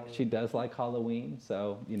and does like there. Halloween. She does like Halloween,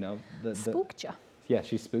 so you know the Spooked ya. yeah,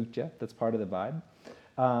 she spooked you. That's part of the vibe.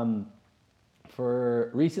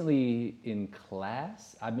 For recently in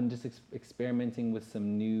class, I've been just experimenting with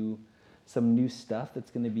some new stuff that's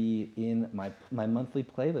going to be in my monthly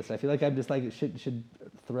playlist. I feel like I'm just like should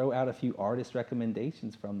throw out a few artist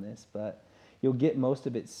recommendations from this, but you'll get most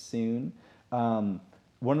of it soon.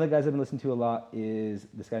 One of the guys I've been listening to a lot is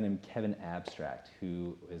this guy named Kevin Abstract,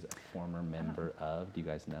 who is a former member of. Do you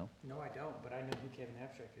guys know? No, I don't, but I know who Kevin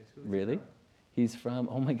Abstract is. Who is he Really? from? He's from.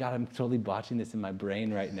 Oh my God, I'm totally botching this in my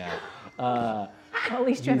brain right now. Well, at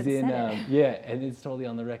least you He's haven't in, said it. yeah, and it's totally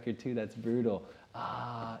on the record too. That's brutal.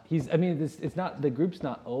 I mean, it's not, the group's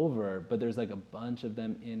not over, but there's like a bunch of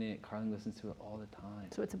them in it. Carling listens to it all the time.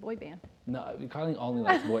 So it's a boy band. No, Carling only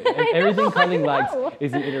likes boy. Everything Carling likes know.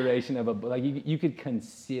 is an iteration of like you could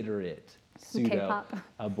consider it pseudo K-pop.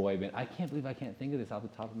 a boy band. I can't believe I can't think of this off the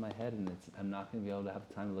top of my head, and I'm not going to be able to have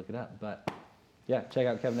the time to look it up. But yeah, check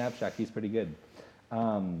out Kevin Abstract. He's pretty good.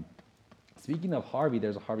 Speaking of Harvey,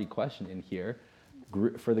 there's a Harvey question in here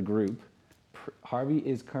for the group. Harvey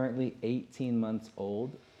is currently 18 months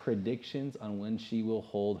old. Predictions on when she will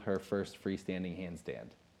hold her first freestanding handstand.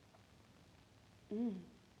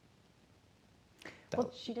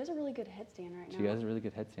 Well, she does a really good headstand right now. She has a really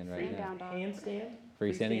good headstand right Stand now. down dog. Handstand?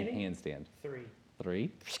 Freestanding handstand. 3.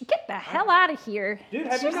 3. Get the hell out of here. Dude,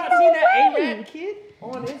 have you There's not no seen that way. A-Rap kid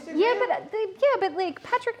on Instagram? Yeah, but like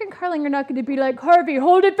Patrick and Carling are not going to be like, Harvey,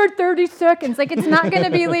 hold it for 30 seconds. Like it's not going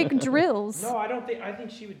to be like drills. No, I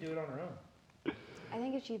think she would do it on her own. I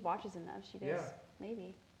think if she watches enough, she does. Yeah.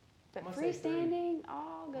 Maybe. But I'm gonna say 3. freestanding,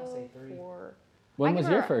 I'll I'm gonna go say 3. for When I was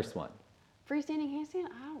give your her- first one? freestanding handstand.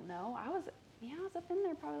 I don't know. I was up in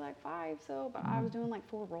there probably like 5. So, but I was doing like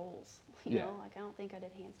 4 rolls. You Yeah. know, like I don't think I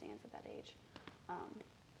did handstands at that age.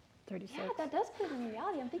 36. Yeah, that does put it in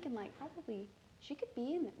reality. I'm thinking like probably she could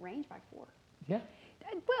be in the range by 4. Yeah.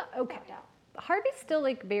 Well, okay. Without doubt. Harvey's still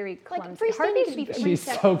like very Like clumsy. freestanding Harvey's could be 3 She's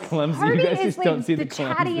so seconds. clumsy. Harvey You guys is just like don't see the the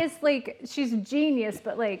clumsy. chattiest, like she's a genius,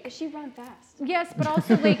 but like But she run fast. yes, but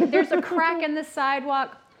also like there's a crack in the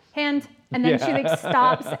sidewalk, and then she like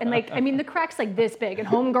stops and like I mean the crack's like this big and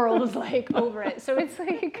homegirl is like over it. So it's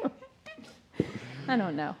like I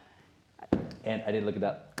don't know. And I did look it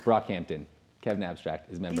up. Brockhampton. Kevin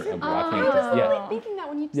Abstract is a member He's of in- Rock I Hampton. was Yeah. literally thinking that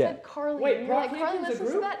when you Yeah. said Carly. Wait, and you're like, Carly Brockhampton's a listens to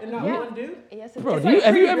group that? and not Yeah. one dude? Yes, it Bro, is. have you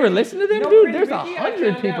Pretty ever Ricky. listened to them, You know dude? Pretty There's Ricky? I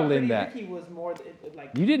 100 found people out in Pretty that. Ricky was more like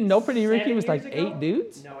You didn't know Pretty Ricky 7 was like years ago? 8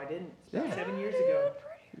 dudes? No, I didn't. Yeah. 7 years ago.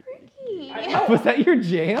 Ricky. I know. Was that your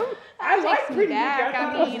jam? I like takes me Pretty Ricky. back. I I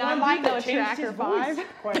thought it was mean, I one might dude know that a changed track his or voice five.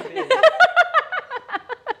 quite a bit.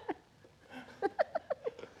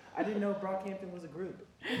 I didn't know Brockhampton was a group.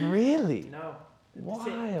 Really? No.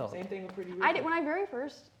 Wild. Same thing with Pretty Ricky. I did when I very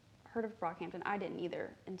first heard of Brockhampton. I didn't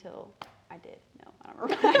either until I did. No, I don't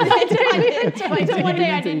remember. I did until one day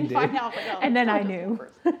I Until you didn't did. find out. Like, oh, And then that's I not knew. just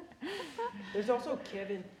one person. There's also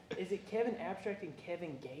Kevin. Is it Kevin Abstract and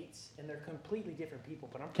Kevin Gates? And they're completely different people.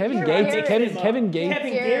 But I'm Kevin pretty sure I Gates- mix Kevin- them up. Kevin Gates-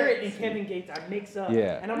 Kevin Garrett and Kevin Gates. I mix up.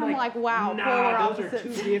 Yeah. And I'm like, wow, nah, polar those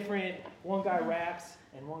opposites. are two different. One guy raps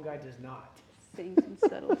and one guy does not. Sing some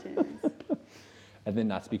subtle tunes. And then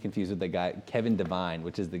not to be confused with the guy, Kevin Devine,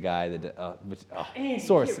 which is the guy that, Andy,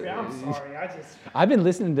 source. I'm sorry. I've been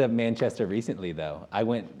listening to Manchester recently, though. I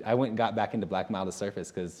went and got back into Black Mile to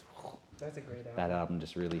Surface because That's a great album. that album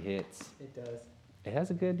just really hits. It does. It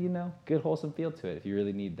has a good, good wholesome feel to it if you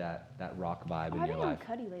really need that rock vibe Oh, in I've your been on life.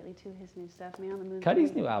 Cuddy lately too. His new stuff, man, on the movie.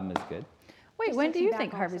 Cuddy's new album is good. Wait, Just when takes do me you back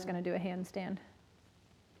think Harvey's also. going to do a handstand?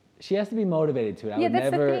 She has to be motivated to it. Yeah,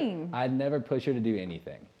 that's the thing. I'd never push her to do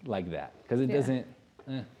anything like that because it Yeah. doesn't.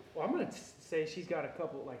 Well, I'm gonna say she's got a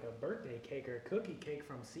couple, like a birthday cake or a cookie cake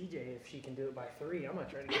from CJ. If she can do it by 3, I'm gonna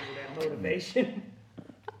try to give her that motivation.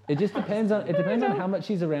 It just depends on how much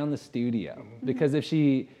she's around the studio. Because if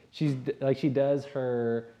she does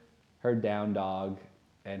her down dog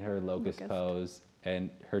and her locust pose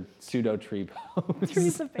and her pseudo tree pose.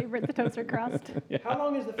 Tree's a favorite, the toaster crust. How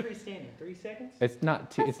long is the freestanding? 3 seconds? It's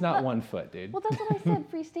not 1 foot, dude. Well, that's what I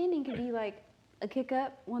said. Freestanding could be like a kick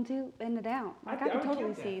up, 1, 2, and a down. Like I I could would totally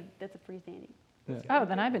count that. see that's a freestanding. Oh,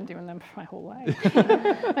 then I've been doing them for my whole life.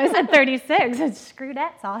 I said 36. Screw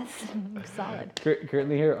that sauce. Solid.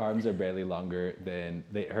 Currently, her arms are barely longer than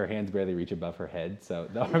her hands barely reach above her head, so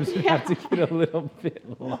the arms would have to get a little bit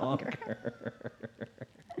longer.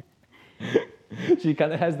 She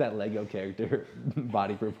kind of has that Lego character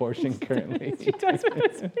body proportion currently. She does with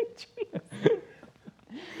those big trees.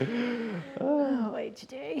 Oh,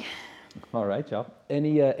 HD. All right, y'all.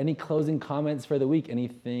 Any closing comments for the week?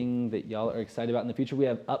 Anything that y'all are excited about in the future? We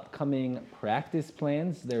have upcoming practice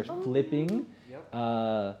plans. They're flipping. Yep.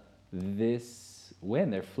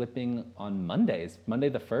 They're flipping on Monday. Is Monday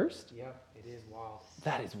the 1st? Yep, it is wild.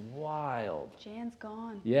 That is wild. Jan's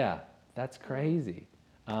gone. Yeah, that's crazy.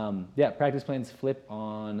 Practice plans flip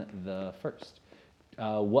on the 1st.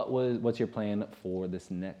 What's your plan for this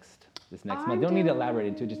next month? I'm Don't need to elaborate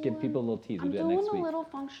into it. Just give people a little tease. We'll I'm do that doing next a week. little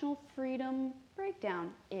functional freedom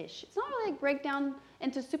breakdown-ish. It's not really like breakdown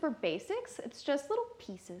into super basics. It's just little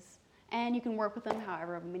pieces. And you can work with them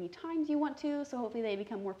however many times you want to, so hopefully they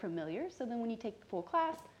become more familiar. So then when you take the full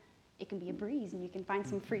class, it can be a breeze and you can find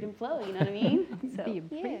some freedom flow, you know what I mean? So, Be a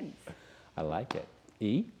breeze. I like it.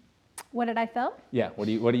 E? What did I film? Yeah. What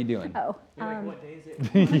are you doing? Oh, You're like, what day is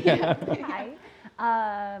it?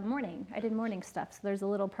 hi. Morning. I did morning stuff. So there's a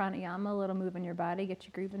little pranayama, a little move in your body, get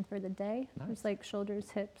you grooving for the day. Nice. There's like shoulders,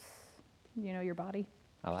 hips, your body.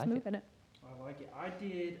 I like Just it. moving it. I like it.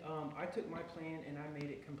 I took my plan and I made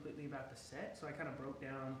it completely about the set. So I kind of broke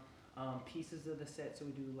down pieces of the set. So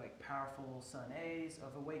we do like powerful Sun A's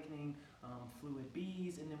of Awakening, fluid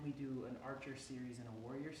B's, and then we do an Archer series and a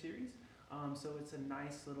Warrior series. So it's a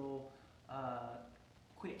nice little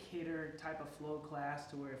quick hitter type of flow class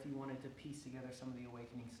to where if you wanted to piece together some of the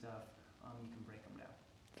Awakening stuff, you can break them down.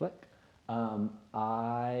 Flick.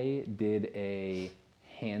 I did a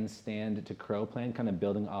handstand to crow plan, kind of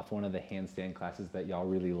building off one of the handstand classes that y'all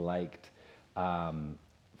really liked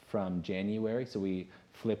from January. So we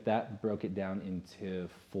flipped that, broke it down into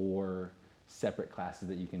 4 separate classes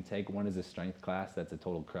that you can take. One is a strength class, that's a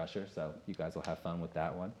total crusher, so you guys will have fun with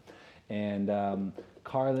that one. And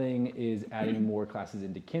Carling is adding more classes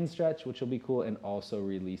into Kin Stretch, which will be cool, and also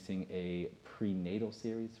releasing a prenatal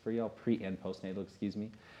series for y'all, pre and postnatal, excuse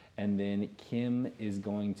me. And then Kim is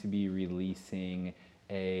going to be releasing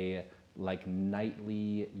a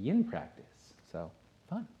nightly yin practice. So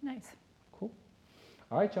fun, Nice. cool.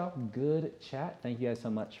 All right, y'all, good chat. Thank you guys so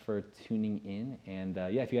much for tuning in. And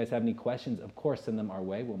if you guys have any questions, of course, send them our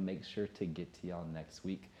way. We'll make sure to get to y'all next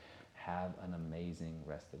week. Have an amazing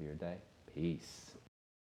rest of your day. Peace.